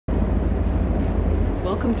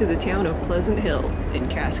Welcome to the town of Pleasant Hill in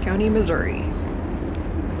Cass County, Missouri.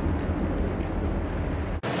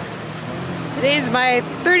 Today's my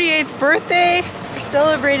 38th birthday. We're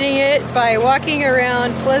celebrating it by walking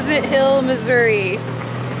around Pleasant Hill, Missouri.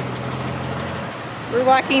 We're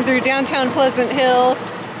walking through downtown Pleasant Hill.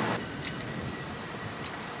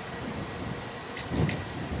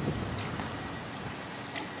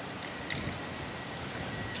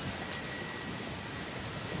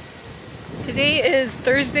 Today is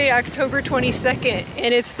Thursday, October 22nd,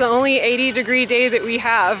 and it's the only 80-degree day that we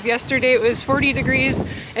have. Yesterday it was 40 degrees,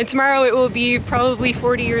 and tomorrow it will be probably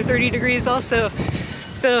 40 or 30 degrees also.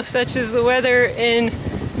 So such is the weather in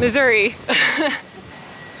Missouri.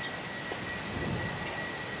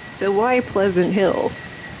 So why Pleasant Hill?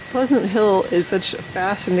 Pleasant Hill is such a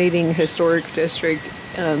fascinating historic district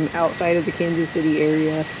outside of the Kansas City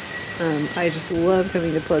area. I just love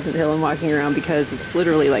coming to Pleasant Hill and walking around because it's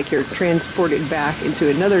literally like you're transported back into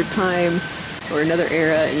another time or another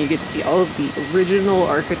era, and you get to see all of the original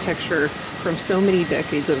architecture from so many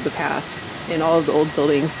decades of the past and all of the old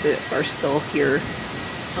buildings that are still here.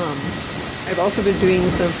 I've also been doing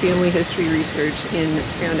some family history research and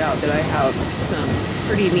found out that I have some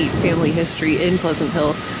pretty neat family history in Pleasant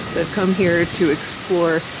Hill, so I've come here to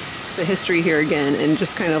explore the history here again and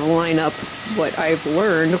just kind of line up what I've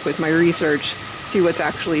learned with my research to what's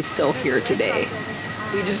actually still here today.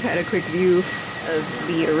 We just had a quick view of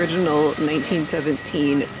the original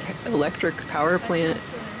 1917 electric power plant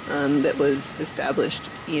that was established,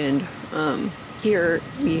 and here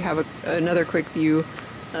we have another quick view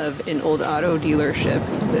of an old auto dealership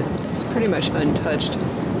that's pretty much untouched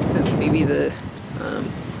since maybe the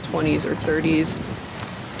 20s or 30s.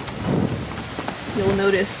 You'll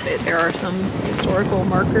notice that there are some historical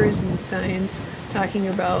markers and signs talking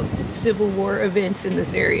about Civil War events in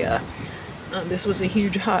this area. This was a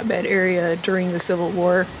huge hotbed area during the Civil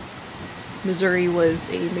War. Missouri was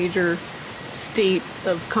a major state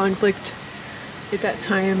of conflict at that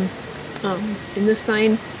time. In this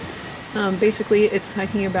sign, basically it's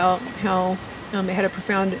talking about how it had a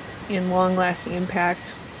profound and long-lasting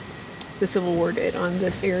impact, the Civil War did, on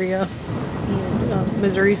this area.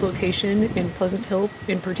 Missouri's location in Pleasant Hill,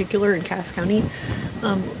 in particular in Cass County,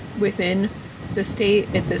 within the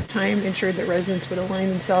state at this time, ensured that residents would align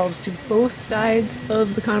themselves to both sides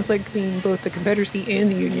of the conflict, being both the Confederacy and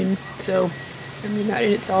the Union. So, I mean, that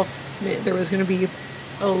in itself meant there was going to be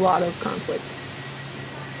a lot of conflict.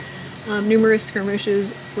 Numerous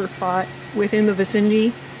skirmishes were fought within the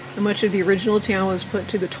vicinity, and much of the original town was put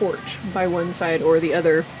to the torch by one side or the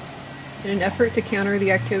other, in an effort to counter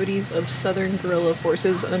the activities of Southern guerrilla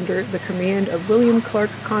forces under the command of William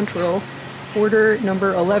Clark Contrail. Order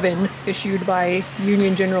number 11, issued by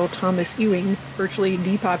Union General Thomas Ewing, virtually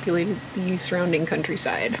depopulated the surrounding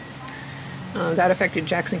countryside. That affected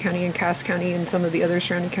Jackson County and Cass County and some of the other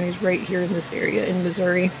surrounding counties right here in this area in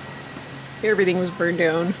Missouri. Everything was burned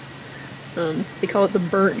down. They call it the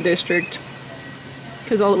burnt district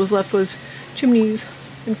because all that was left was chimneys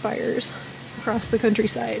and fires across the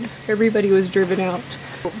countryside. Everybody was driven out.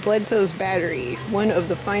 Bledsoe's Battery, one of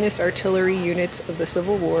the finest artillery units of the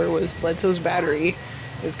Civil War, was Bledsoe's Battery.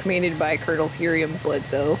 It was commanded by Colonel Hiram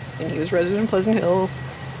Bledsoe, and he was resident of Pleasant Hill,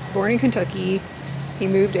 born in Kentucky. He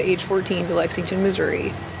moved at age 14 to Lexington,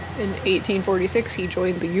 Missouri. In 1846, he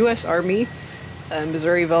joined the U.S. Army,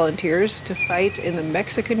 Missouri Volunteers, to fight in the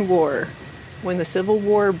Mexican War. When the Civil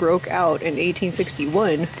War broke out in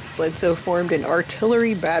 1861, Bledsoe formed an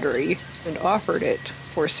artillery battery and offered it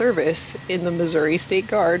for service in the Missouri State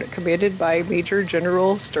Guard, commanded by Major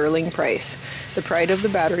General Sterling Price. The pride of the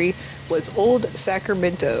battery was Old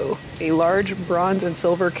Sacramento, a large bronze and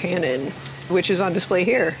silver cannon, which is on display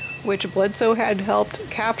here, which Bledsoe had helped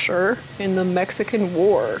capture in the Mexican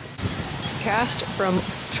War. Cast from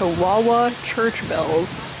Chihuahua church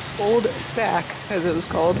bells, Old Sac, as it was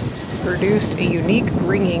called, produced a unique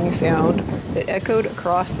ringing sound that echoed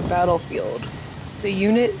across the battlefield. The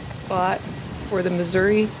unit fought for the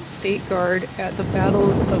Missouri State Guard at the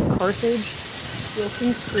battles of Carthage,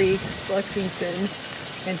 Wilson Creek, Lexington,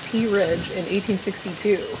 and Pea Ridge in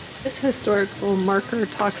 1862. This historical marker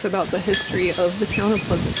talks about the history of the town of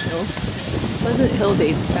Pleasant Hill. Pleasant Hill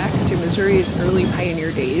dates back to Missouri's early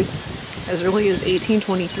pioneer days. As early as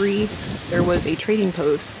 1823, there was a trading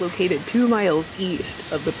post located 2 miles east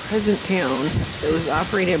of the present town that was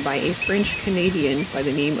operated by a French-Canadian by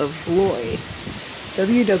the name of Blois.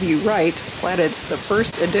 W. Wright platted the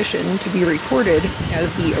first edition to be recorded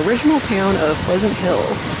as the original town of Pleasant Hill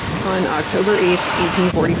on October 8,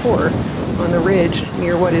 1844, on the ridge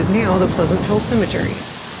near what is now the Pleasant Hill Cemetery.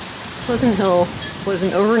 Pleasant Hill was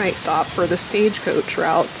an overnight stop for the stagecoach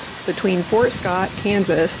routes between Fort Scott,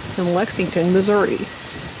 Kansas, and Lexington, Missouri.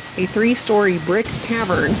 A 3-story brick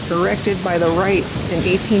tavern erected by the Wrights in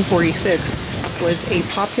 1846 was a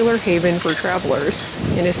popular haven for travelers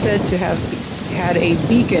and is said to have had a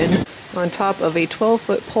beacon on top of a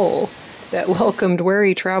 12-foot pole that welcomed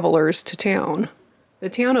wary travelers to town. The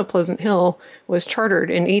town of Pleasant Hill was chartered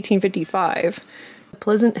in 1855. The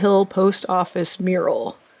Pleasant Hill Post Office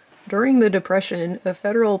mural. During the Depression, a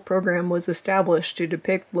federal program was established to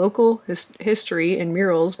depict local history in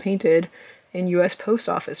murals painted in U.S. post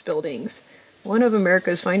office buildings. One of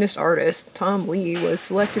America's finest artists, Tom Lee, was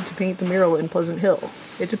selected to paint the mural in Pleasant Hill.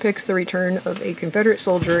 It depicts the return of a Confederate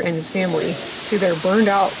soldier and his family to their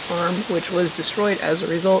burned-out farm, which was destroyed as a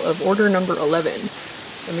result of Order Number 11.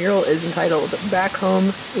 The mural is entitled Back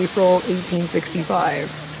Home, April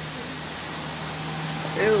 1865.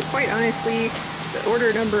 So, quite honestly, the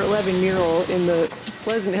Order Number 11 mural in the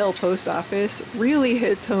Pleasant Hill Post Office really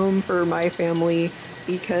hits home for my family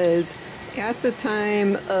because at the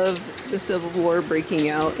time of the Civil War breaking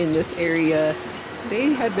out in this area,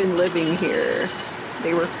 they had been living here.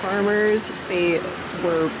 They were farmers, they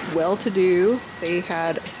were well-to-do, they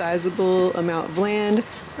had a sizable amount of land,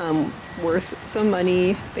 worth some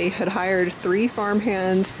money, they had hired 3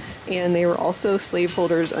 farmhands, and they were also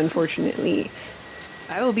slaveholders, unfortunately.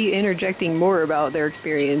 I will be interjecting more about their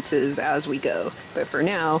experiences as we go, but for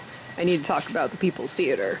now, I need to talk about the People's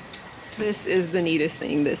Theater. This is the neatest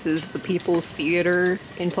thing. This is the People's Theater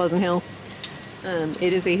in Pleasant Hill.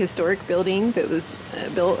 It is a historic building that was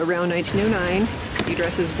built around 1909. The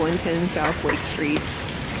address is 110 South Lake Street.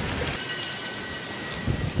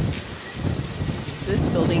 This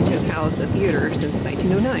building has housed a theater since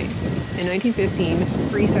 1909. In 1915,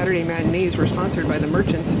 free Saturday matinees were sponsored by the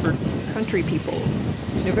Merchants for Country People.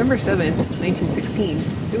 November 7th, 1916,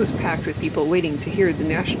 it was packed with people waiting to hear the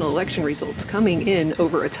national election results coming in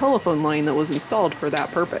over a telephone line that was installed for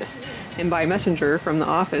that purpose. And by messenger from the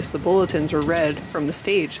office, the bulletins were read from the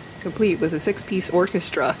stage, complete with a 6-piece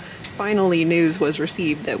orchestra. Finally, news was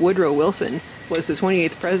received that Woodrow Wilson was the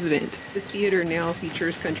 28th president. This theater now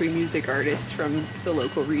features country music artists from the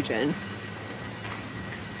local region.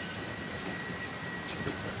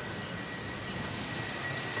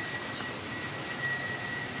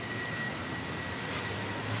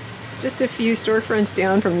 Just a few storefronts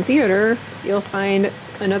down from the theater, you'll find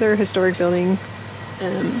another historic building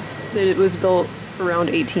that it was built around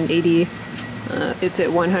 1880. It's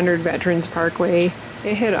at 100 Veterans Parkway.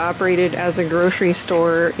 It had operated as a grocery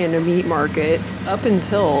store and a meat market up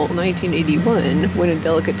until 1981 when a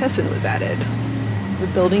delicatessen was added.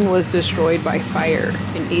 The building was destroyed by fire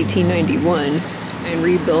in 1891 and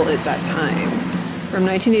rebuilt at that time. From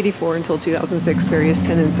 1984 until 2006, various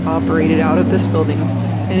tenants operated out of this building,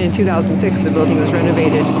 and in 2006 the building was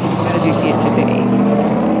renovated as you see it today.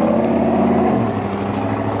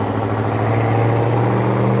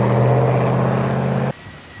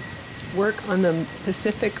 Work on the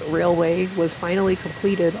Pacific Railway was finally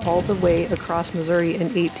completed all the way across Missouri in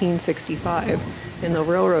 1865, and the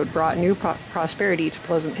railroad brought new prosperity to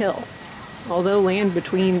Pleasant Hill. Although land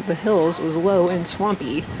between the hills was low and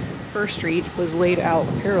swampy, First Street was laid out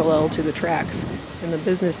parallel to the tracks, and the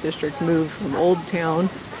business district moved from Old Town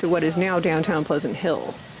to what is now downtown Pleasant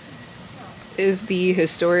Hill. Is the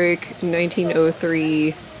historic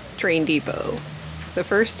 1903 train depot. The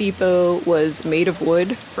first depot was made of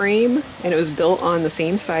wood frame, and it was built on the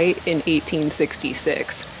same site in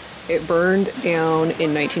 1866. It burned down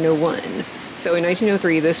in 1901. So in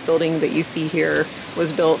 1903, this building that you see here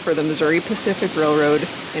was built for the Missouri Pacific Railroad,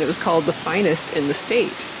 and it was called the finest in the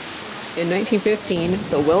state. In 1915,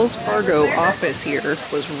 the Wells Fargo office here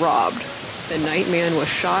was robbed. The night man was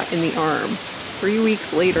shot in the arm. 3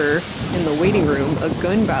 weeks later, in the waiting room, a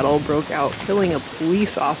gun battle broke out, killing a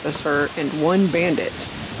police officer and 1 bandit.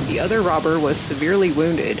 The other robber was severely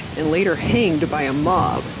wounded and later hanged by a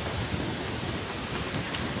mob.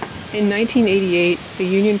 In 1988, the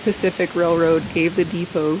Union Pacific Railroad gave the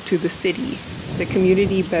depot to the city. The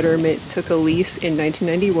community betterment took a lease in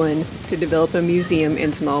 1991 to develop a museum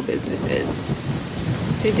and small businesses.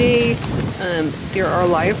 Today, there are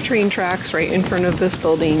live train tracks right in front of this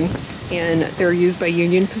building, and they're used by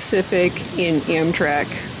Union Pacific and Amtrak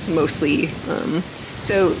mostly.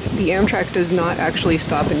 So the Amtrak does not actually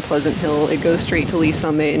stop in Pleasant Hill. It goes straight to Lee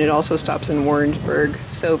Summit, and it also stops in Warrensburg.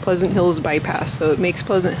 So Pleasant Hill is bypassed, so it makes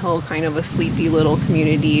Pleasant Hill kind of a sleepy little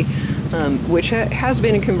community, which has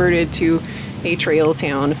been converted to a trail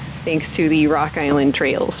town thanks to the Rock Island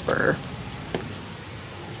Trail Spur.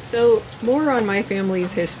 So more on my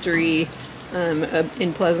family's history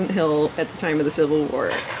in Pleasant Hill at the time of the Civil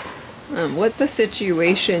War. What the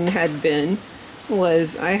situation had been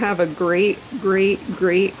was I have a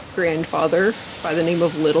great-great-great-grandfather by the name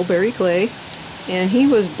of Little Barry Clay, and he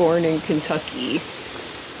was born in Kentucky.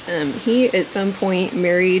 He at some point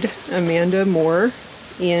married Amanda Moore,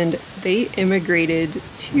 and they immigrated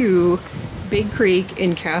to Big Creek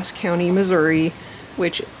in Cass County, Missouri,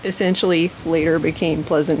 which essentially later became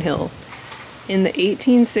Pleasant Hill. In the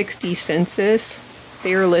 1860 census,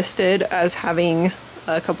 they are listed as having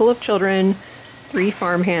a couple of children, 3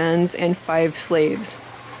 farmhands, and 5 slaves.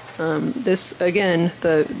 This, again,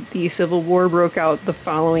 the Civil War broke out the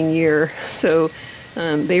following year, so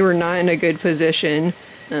they were not in a good position.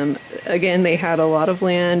 Again, they had a lot of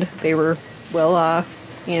land, they were well off,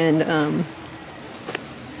 and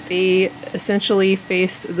they essentially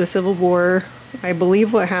faced the Civil War. I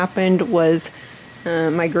believe what happened was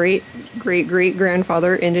my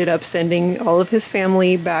great-great-great-grandfather ended up sending all of his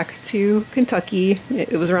family back to Kentucky.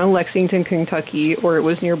 It was around Lexington, Kentucky, or it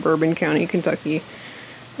was near Bourbon County, Kentucky.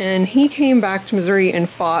 And he came back to Missouri and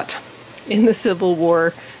fought in the Civil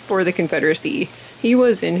War for the Confederacy. He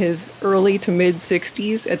was in his early to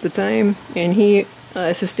mid-60s at the time, and he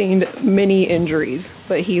sustained many injuries.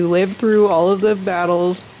 But he lived through all of the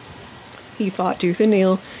battles. He fought tooth and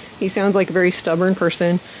nail. He sounds like a very stubborn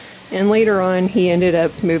person. And later on, he ended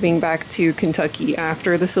up moving back to Kentucky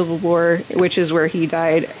after the Civil War, which is where he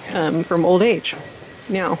died from old age.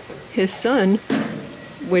 Now, his son,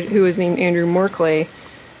 who was named Andrew Moore Clay,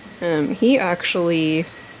 he actually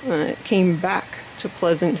came back to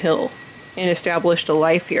Pleasant Hill and established a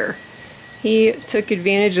life here. He took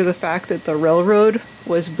advantage of the fact that the railroad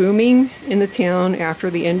was booming in the town after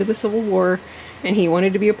the end of the Civil War, and he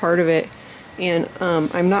wanted to be a part of it. And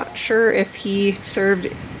I'm not sure if he served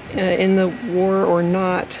in the war or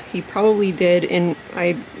not. He probably did, and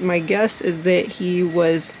my guess is that he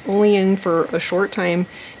was only in for a short time,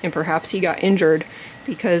 and perhaps he got injured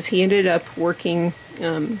because he ended up working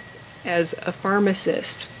as a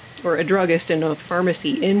pharmacist or a druggist in a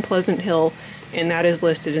pharmacy in Pleasant Hill, and that is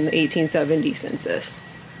listed in the 1870 census.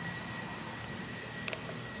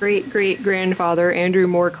 Great-great-grandfather Andrew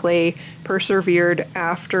Moore Clay persevered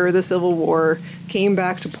after the Civil War, came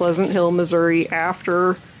back to Pleasant Hill, Missouri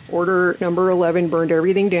after Order Number 11 burned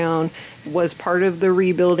everything down, was part of the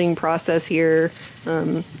rebuilding process here,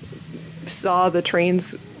 saw the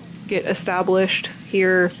trains get established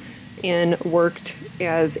here, and worked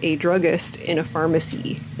as a druggist in a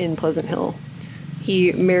pharmacy in Pleasant Hill.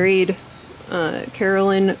 He married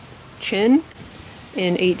Carolyn Chin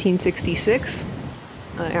in 1866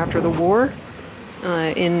 after the war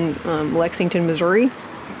in Lexington, Missouri,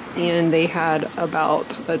 and they had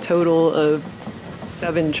about a total of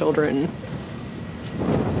 7 children.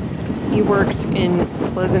 He worked in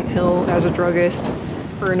Pleasant Hill as a druggist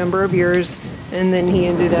for a number of years, and then he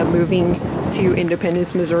ended up moving to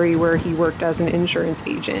Independence, Missouri, where he worked as an insurance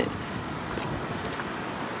agent.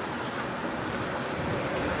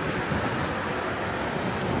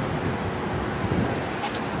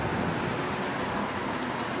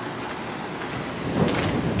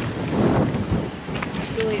 This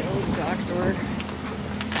really old dock door.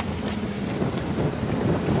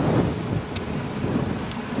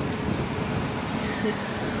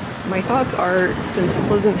 My thoughts are, since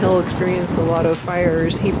Pleasant Hill experienced a lot of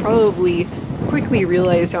fires, he probably quickly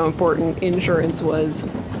realized how important insurance was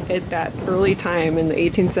at that early time in the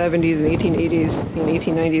 1870s and 1880s and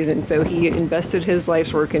 1890s, and so he invested his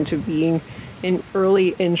life's work into being an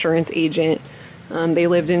early insurance agent. They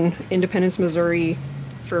lived in Independence, Missouri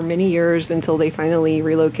for many years until they finally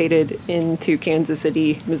relocated into Kansas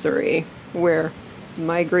City, Missouri, where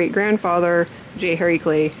my great-grandfather, J. Harry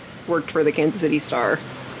Clay, worked for the Kansas City Star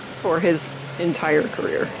for his entire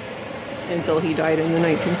career until he died in the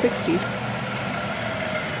 1960s.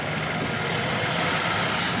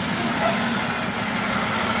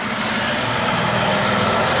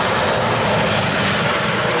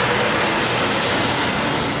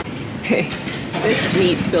 Okay, this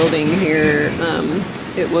neat building here,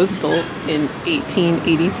 it was built in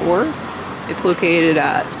 1884. It's located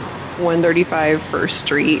at 135 First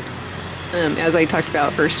Street. As I talked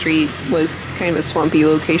about, First Street was kind of a swampy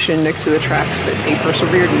location next to the tracks, but they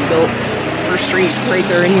persevered and built First Street right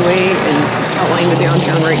there anyway and outlined the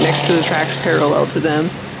downtown right next to the tracks parallel to them.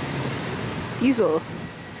 Diesel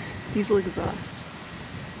exhaust.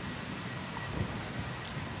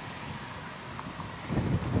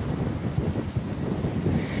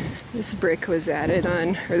 This brick was added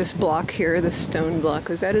on, or this block here, this stone block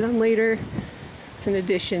was added on later. It's an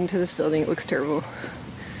addition to this building. It looks terrible.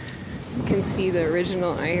 You can see the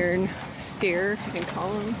original iron stair and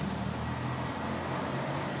column.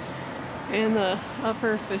 And the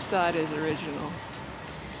upper facade is original.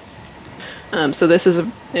 So this is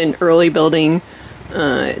an early building.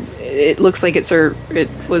 It looks like it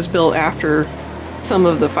was built after some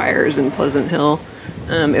of the fires in Pleasant Hill.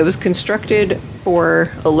 It was constructed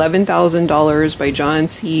for $11,000 by John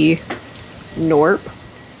C. Norp.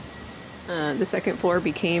 The second floor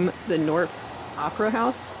became the Norp Opera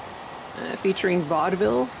House, featuring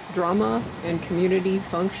vaudeville, drama, and community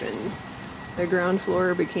functions. The ground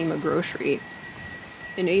floor became a grocery.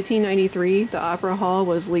 In 1893, the Opera Hall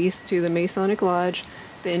was leased to the Masonic Lodge,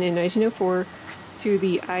 then in 1904 to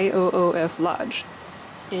the IOOF Lodge.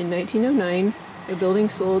 In 1909, the building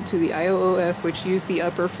sold to the IOOF, which used the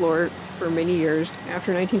upper floor for many years.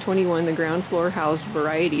 After 1921, the ground floor housed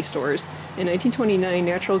variety stores. In 1929,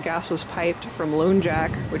 natural gas was piped from Lone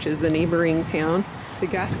Jack, which is the neighboring town. The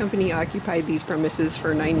gas company occupied these premises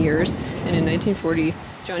for 9 years, and in 1940,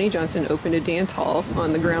 Johnny Johnson opened a dance hall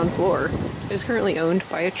on the ground floor. It is currently owned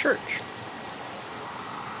by a church.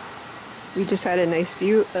 We just had a nice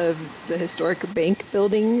view of the historic bank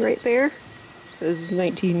building right there. It says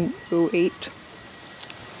 1908.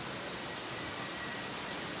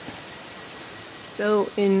 So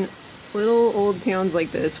in little old towns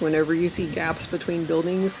like this, whenever you see gaps between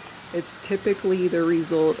buildings, it's typically the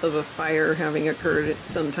result of a fire having occurred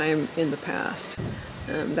sometime in the past.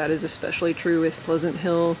 That is especially true with Pleasant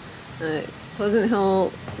Hill. Pleasant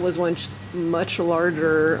Hill was once much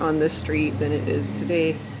larger on this street than it is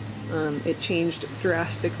today. It changed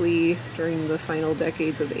drastically during the final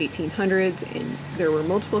decades of the 1800s, and there were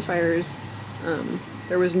multiple fires.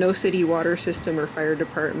 There was no city water system or fire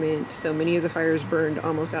department, so many of the fires burned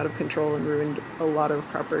almost out of control and ruined a lot of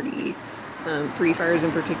property. 3 fires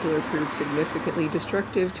in particular proved significantly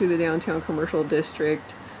destructive to the downtown commercial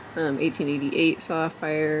district. 1888 saw a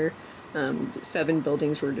fire. 7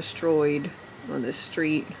 buildings were destroyed on this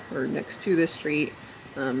street, or next to this street,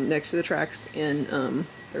 next to the tracks, and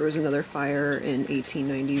there was another fire in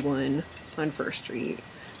 1891 on First Street.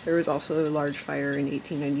 There was also a large fire in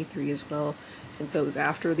 1893 as well, and so it was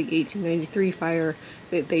after the 1893 fire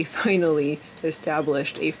that they finally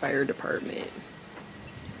established a fire department.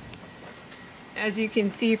 As you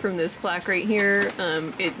can see from this plaque right here,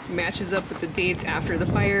 it matches up with the dates after the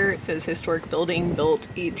fire. It says historic building built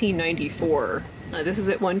 1894. This is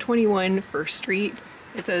at 121 First Street.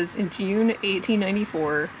 It says in June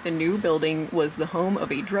 1894, the new building was the home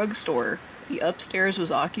of a drugstore. The upstairs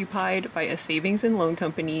was occupied by a savings and loan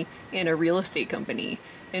company and a real estate company.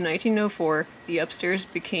 In 1904, the upstairs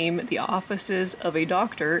became the offices of a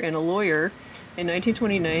doctor and a lawyer. In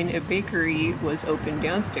 1929, a bakery was opened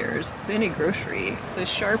downstairs, then a grocery. The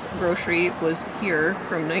Sharp Grocery was here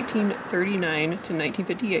from 1939 to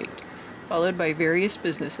 1958, followed by various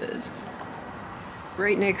businesses.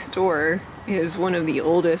 Right next door is one of the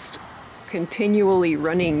oldest continually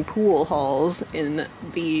running pool halls in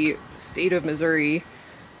the state of Missouri.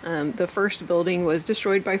 The first building was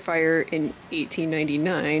destroyed by fire in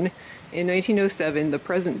 1899. In 1907, the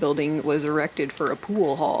present building was erected for a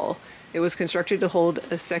pool hall. It was constructed to hold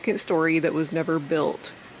a second story that was never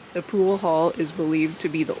built. The pool hall is believed to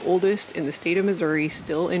be the oldest in the state of Missouri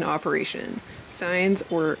still in operation. Signs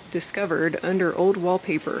were discovered under old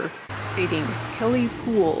wallpaper stating Kelly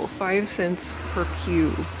Pool, 5 cents per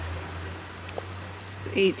cube.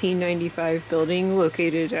 1895 building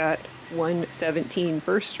located at 117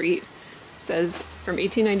 First Street says from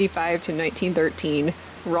 1895 to 1913,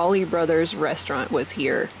 Raleigh Brothers Restaurant was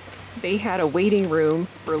here. They had a waiting room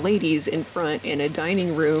for ladies in front and a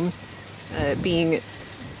dining room being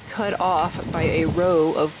cut off by a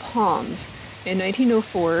row of palms. In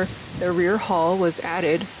 1904, the rear hall was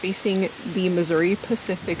added facing the Missouri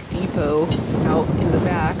Pacific Depot out in the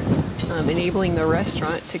back, enabling the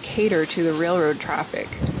restaurant to cater to the railroad traffic.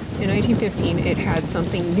 In 1915, it had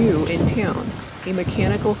something new in town, a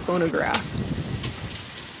mechanical phonograph.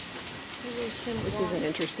 This is an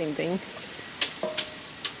interesting thing.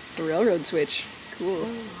 A railroad switch. Cool.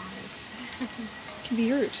 It can be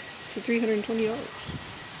yours for $320.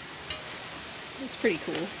 That's pretty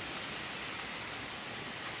cool.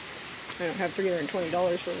 I don't have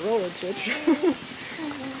 $320 for a railroad switch.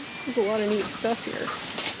 There's a lot of neat stuff here.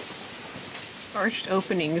 Arched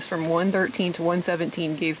openings from 113 to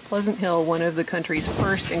 117 gave Pleasant Hill one of the country's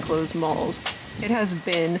first enclosed malls. It has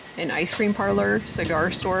been an ice cream parlor,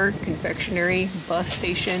 cigar store, confectionery, bus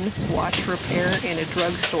station, watch repair, and a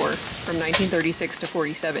drug store from 1936 to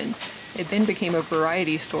 47. It then became a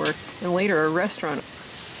variety store and later a restaurant.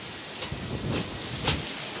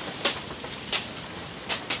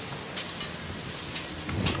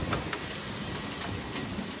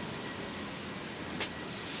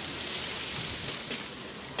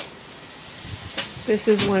 This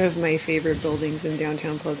is one of my favorite buildings in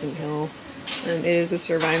downtown Pleasant Hill. It is a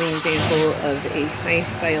surviving example of a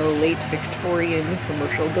high-style late Victorian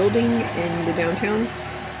commercial building in the downtown,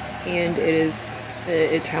 and it is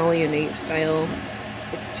Italianate style.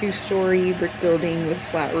 It's two-story brick building with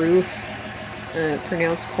flat roof,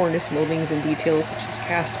 pronounced cornice moldings and details such as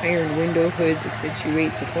cast iron window hoods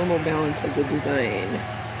accentuate the formal balance of the design.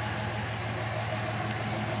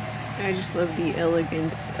 I just love the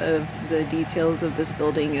elegance of the details of this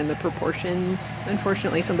building and the proportion.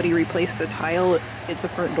 Unfortunately, somebody replaced the tile at the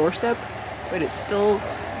front doorstep, but it still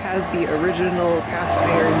has the original cast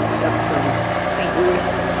iron step from St. Louis.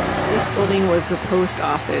 This building was the post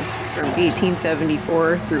office from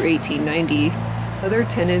 1874 through 1890. Other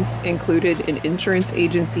tenants included an insurance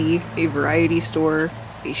agency, a variety store,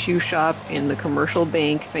 a shoe shop, and the commercial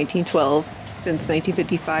bank, 1912. Since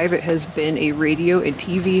 1955, it has been a radio and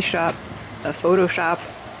TV shop, a photo shop,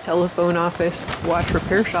 telephone office, watch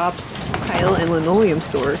repair shop, tile and linoleum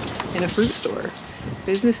store, and a fruit store.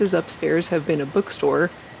 Businesses upstairs have been a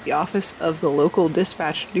bookstore, the office of the local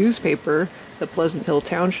dispatch newspaper, the Pleasant Hill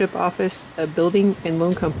Township office, a building and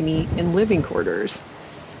loan company, and living quarters.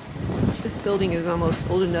 This building is almost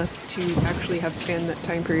old enough to actually have spanned that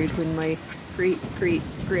time period when my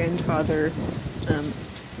great-great-grandfather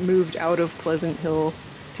moved out of Pleasant Hill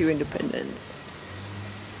to Independence.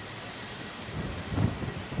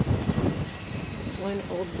 It's one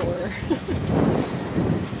old door.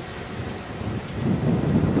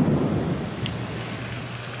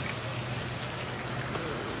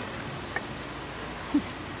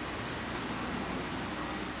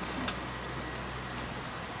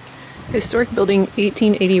 Historic Building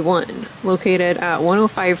 1881, located at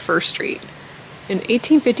 105 First Street. In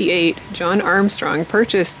 1858, John Armstrong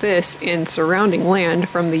purchased this and surrounding land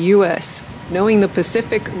from the U.S., knowing the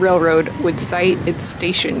Pacific Railroad would site its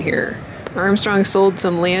station here. Armstrong sold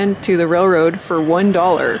some land to the railroad for $1.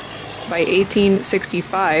 By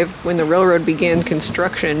 1865, when the railroad began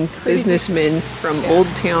construction, businessmen from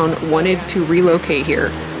Old Town wanted to relocate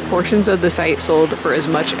here. Portions of the site sold for as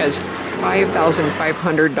much as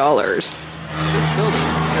 $5,500. This building,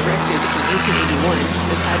 erected in 1881,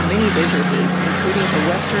 has had many businesses, including a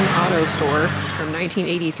Western auto store from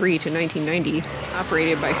 1983 to 1990,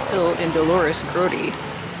 operated by Phil and Dolores Grody.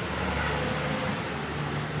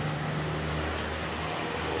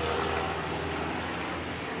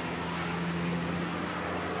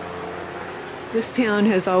 This town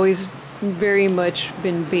has always very much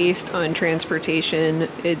been based on transportation.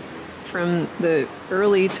 From the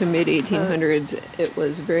early to mid 1800s, it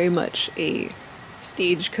was very much a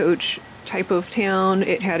stagecoach type of town.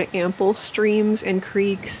 It had ample streams and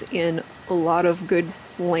creeks and a lot of good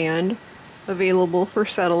land available for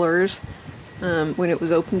settlers when it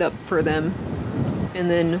was opened up for them.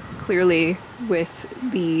 And then clearly with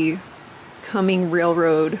the coming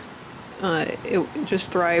railroad, it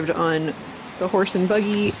just thrived on the horse and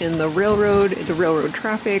buggy and the railroad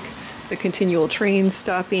traffic, the continual trains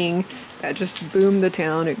stopping. That just boomed the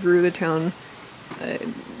town. It grew the town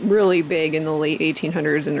really big in the late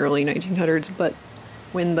 1800s and early 1900s, but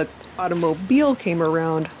when the automobile came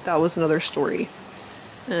around, that was another story.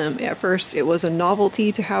 At first, it was a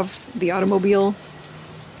novelty to have the automobile.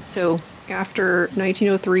 So after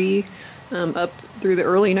 1903, up through the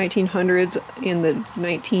early 1900s, in the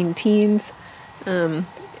 19-teens,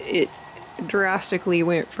 it drastically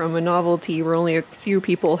went from a novelty where only a few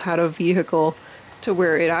people had a vehicle to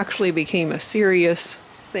where it actually became a serious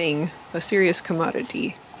thing, a serious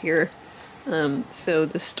commodity here. So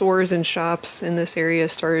the stores and shops in this area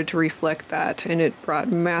started to reflect that, and it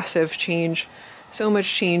brought massive change. So much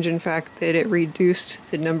change, in fact, that it reduced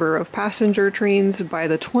the number of passenger trains by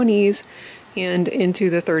the 20s, and into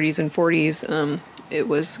the 30s and 40s. It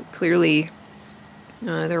was clearly,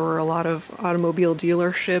 there were a lot of automobile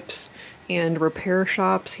dealerships and repair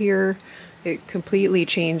shops here. It completely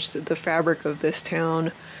changed the fabric of this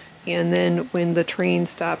town. And then when the train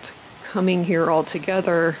stopped coming here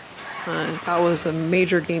altogether, that was a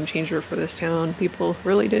major game changer for this town. People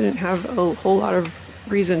really didn't have a whole lot of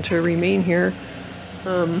reason to remain here.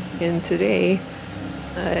 And today,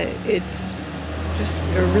 it's just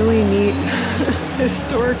a really neat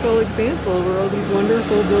historical example where all these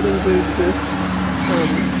wonderful buildings exist.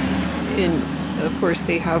 And of course,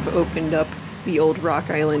 they have opened up the old Rock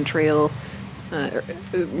Island Trail,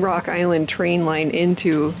 Rock Island train line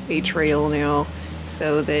into a trail now,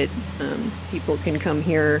 so that people can come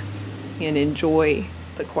here and enjoy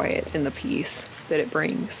the quiet and the peace that it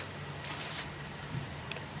brings.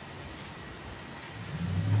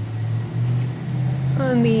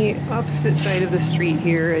 On the opposite side of the street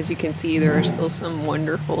here, as you can see, there are still some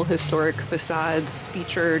wonderful historic facades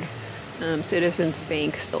featured. Citizens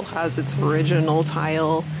Bank still has its original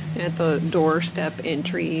tile at the doorstep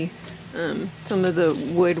entry. Some of the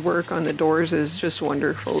woodwork on the doors is just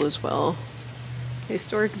wonderful as well.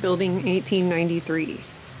 Historic building 1893,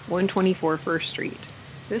 124 First Street.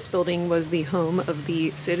 This building was the home of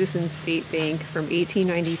the Citizens State Bank from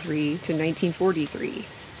 1893 to 1943.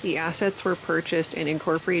 The assets were purchased and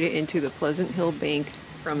incorporated into the Pleasant Hill Bank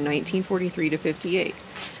from 1943 to 58.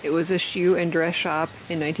 It was a shoe and dress shop.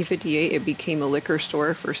 In 1958, it became a liquor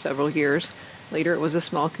store for several years. Later, it was a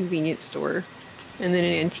small convenience store, and then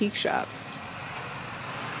an antique shop.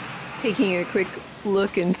 Taking a quick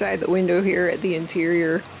look inside the window here at the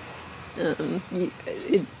interior,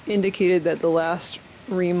 it indicated that the last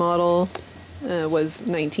remodel was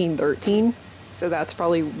 1913, so that's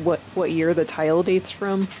probably what year the tile dates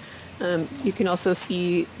from. You can also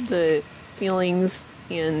see the ceilings,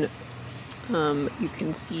 and you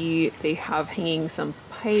can see they have hanging some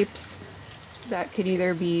pipes that could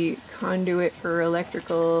either be conduit for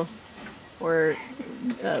electrical or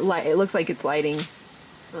light. It looks like it's lighting,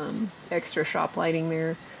 extra shop lighting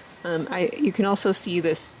there. You can also see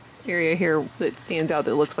this area here that stands out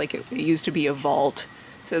that looks like it used to be a vault.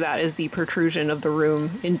 So that is the protrusion of the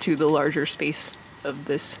room into the larger space of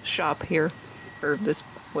this shop here, or this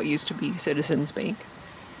what used to be Citizens Bank.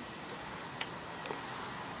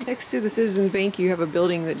 Next to the Citizens Bank, you have a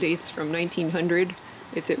building that dates from 1900.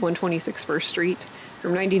 It's at 126 First Street.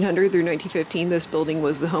 From 1900 through 1915, this building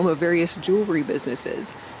was the home of various jewelry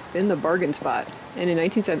businesses, then the Bargain Spot, and in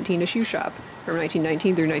 1917 a shoe shop. From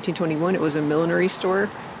 1919 through 1921, it was a millinery store.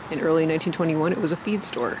 In early 1921, it was a feed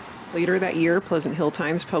store. Later that year, Pleasant Hill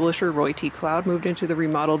Times publisher Roy T. Cloud moved into the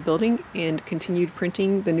remodeled building and continued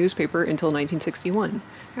printing the newspaper until 1961.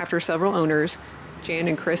 After several owners, Jan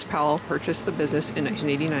and Chris Powell purchased the business in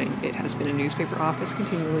 1989. It has been a newspaper office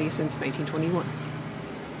continually since 1921.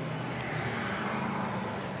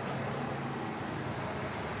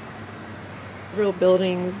 Several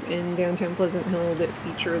buildings in downtown Pleasant Hill that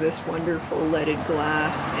feature this wonderful leaded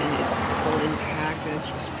glass, and it's still intact, and it's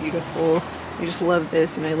just beautiful. I just love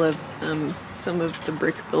this, and I love some of the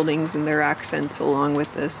brick buildings and their accents along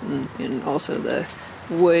with this, and also the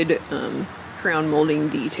wood crown molding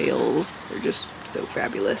details. They're just so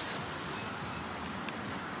fabulous.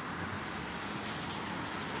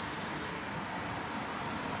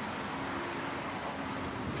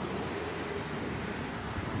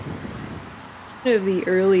 One of the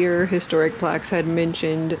earlier historic plaques had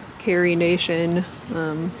mentioned Carrie Nation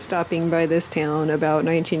stopping by this town about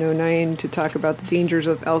 1909 to talk about the dangers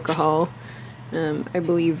of alcohol. I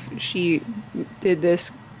believe she did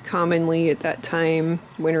this commonly at that time,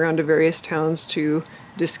 went around to various towns to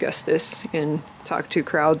discuss this and talk to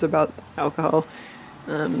crowds about alcohol.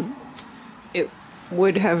 It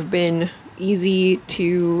would have been easy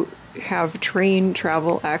to have train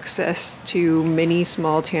travel access to many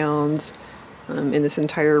small towns in this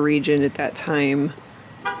entire region at that time.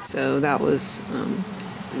 So that was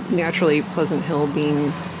naturally Pleasant Hill being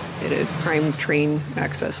at a prime train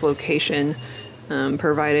access location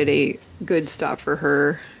provided a good stop for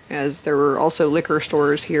her, as there were also liquor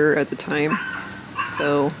stores here at the time.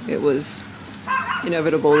 So it was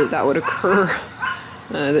inevitable that that would occur,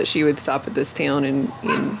 that she would stop at this town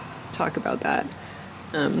and talk about that.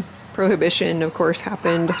 Prohibition, of course,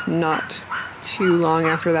 happened not too long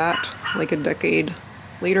after that, like a decade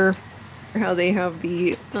later. How they have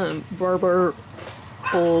the barber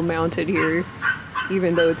pole mounted here,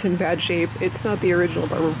 even though it's in bad shape. It's not the original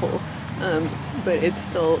barber pole, but it's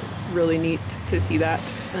still really neat to see that.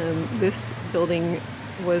 This building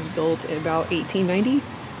was built in about 1890.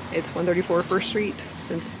 It's 134 First Street.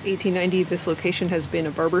 Since 1890, this location has been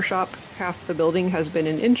a barber shop. Half the building has been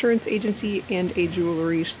an insurance agency and a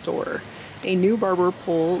jewelry store. A new barber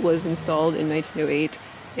pole was installed in 1908.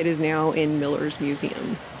 It is now in Miller's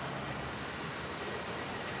Museum.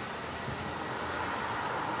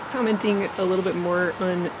 Commenting a little bit more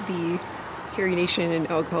on the Carrie Nation and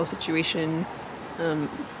alcohol situation,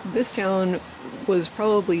 this town was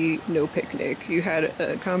probably no picnic. You had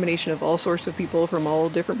a combination of all sorts of people from all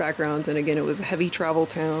different backgrounds, and again, it was a heavy travel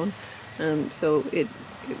town, so it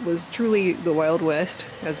was truly the Wild West,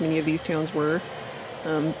 as many of these towns were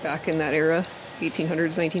back in that era,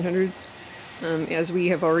 1800s, 1900s. As we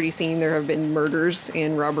have already seen, there have been murders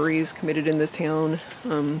and robberies committed in this town.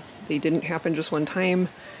 They didn't happen just one time.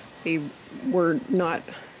 They were not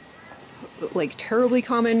like terribly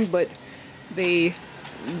common, but they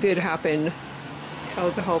did happen.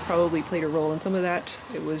 Alcohol probably played a role in some of that.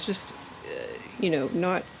 It was just you know,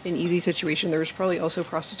 not an easy situation. There was probably also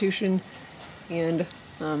prostitution and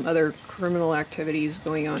other criminal activities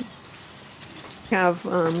going on. Have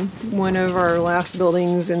one of our last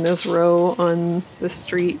buildings in this row on the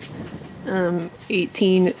street,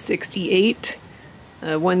 1868,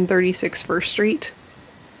 136 First Street.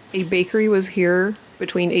 A bakery was here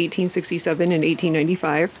between 1867 and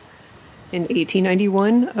 1895. In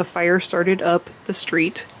 1891, a fire started up the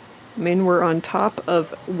street. Men were on top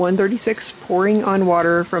of 136 pouring on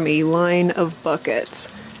water from a line of buckets.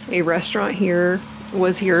 A restaurant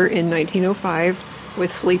was here in 1905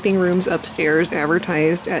 with sleeping rooms upstairs,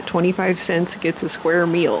 advertised at 25 cents gets a square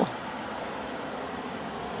meal.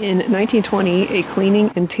 In 1920, a cleaning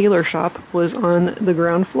and tailor shop was on the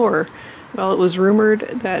ground floor, while it was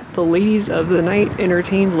rumored that the ladies of the night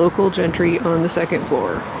entertained local gentry on the second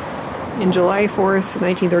floor. In July 4th,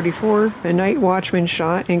 1934, a night watchman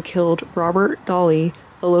shot and killed Robert Dolly,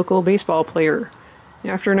 a local baseball player.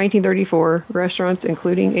 After 1934, restaurants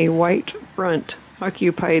including a white front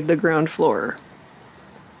occupied the ground floor.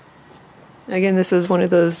 Again, this is one of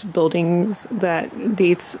those buildings that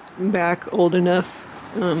dates back old enough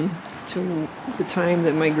to the time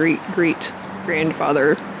that my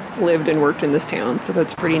great-great-grandfather lived and worked in this town, so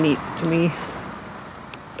that's pretty neat to me.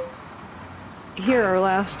 Here, our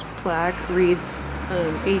last plaque reads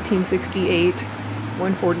 1868,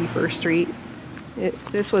 141st Street.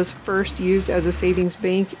 This was first used as a savings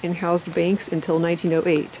bank and housed banks until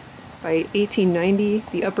 1908. By 1890,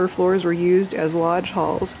 the upper floors were used as lodge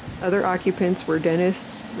halls. Other occupants were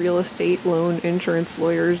dentists, real estate, loan, insurance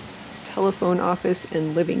lawyers, telephone office,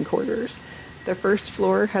 and living quarters. The first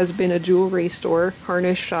floor has been a jewelry store,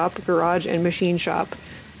 harness shop, garage and machine shop,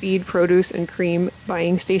 feed, produce, and cream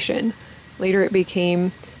buying station. Later it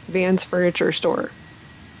became Van's furniture store.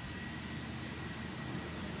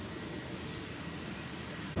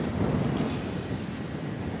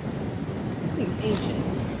 This thing's ancient.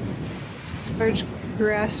 Large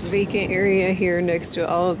grass vacant area here next to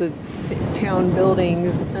all of the town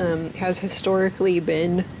buildings has historically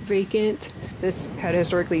been vacant. This had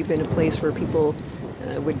historically been a place where people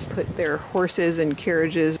would put their horses and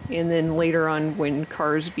carriages, and then later on when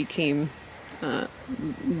cars became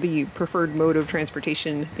the preferred mode of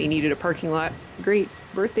transportation, they needed a parking lot. Great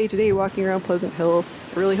birthday today walking around Pleasant Hill.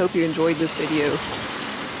 I really hope you enjoyed this video.